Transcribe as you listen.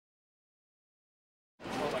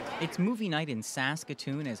It's movie night in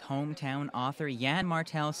Saskatoon as hometown author Yann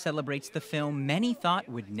Martel celebrates the film many thought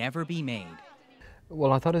would never be made.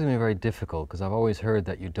 Well, I thought it was going to be very difficult because I've always heard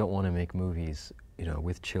that you don't want to make movies,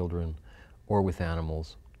 with children or with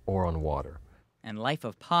animals or on water. And Life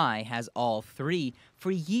of Pi has all three.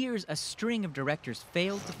 For years, a string of directors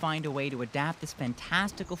failed to find a way to adapt this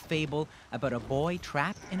fantastical fable about a boy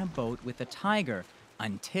trapped in a boat with a tiger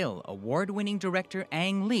until award-winning director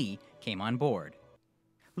Ang Lee came on board.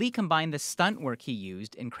 Lee combined the stunt work he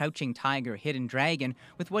used in Crouching Tiger, Hidden Dragon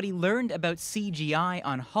with what he learned about CGI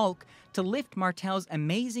on Hulk to lift Martel's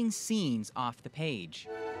amazing scenes off the page.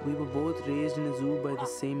 We were both raised in a zoo by the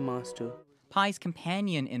same master. Pi's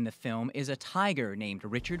companion in the film is a tiger named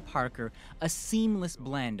Richard Parker, a seamless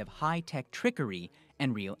blend of high-tech trickery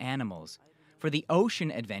and real animals. For the ocean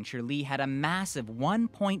adventure, Lee had a massive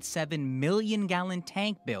 1.7 million-gallon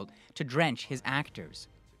tank built to drench his actors.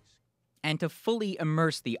 And to fully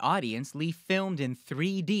immerse the audience, Lee filmed in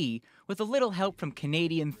 3D with a little help from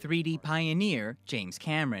Canadian 3D pioneer James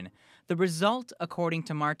Cameron. The result, according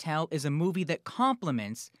to Martel, is a movie that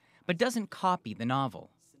complements but doesn't copy the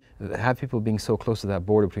novel. Have people being so close to that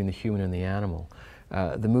border between the human and the animal,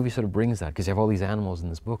 the movie sort of brings that because you have all these animals in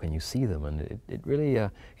this book and you see them, and it really,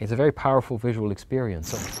 it's a very powerful visual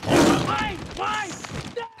experience.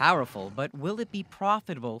 Powerful, but will it be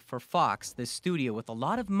profitable for Fox, the studio with a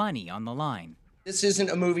lot of money on the line? This isn't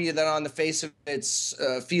a movie that on the face of it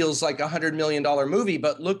feels like a $100 million movie,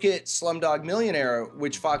 but look at Slumdog Millionaire,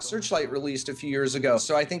 which Fox Searchlight released a few years ago.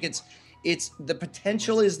 So I think it's the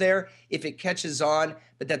potential is there if it catches on,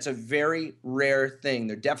 but that's a very rare thing.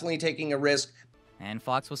 They're definitely taking a risk. And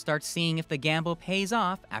Fox will start seeing if the gamble pays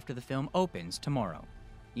off after the film opens tomorrow.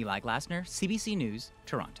 Eli Glasner, CBC News,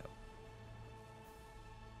 Toronto.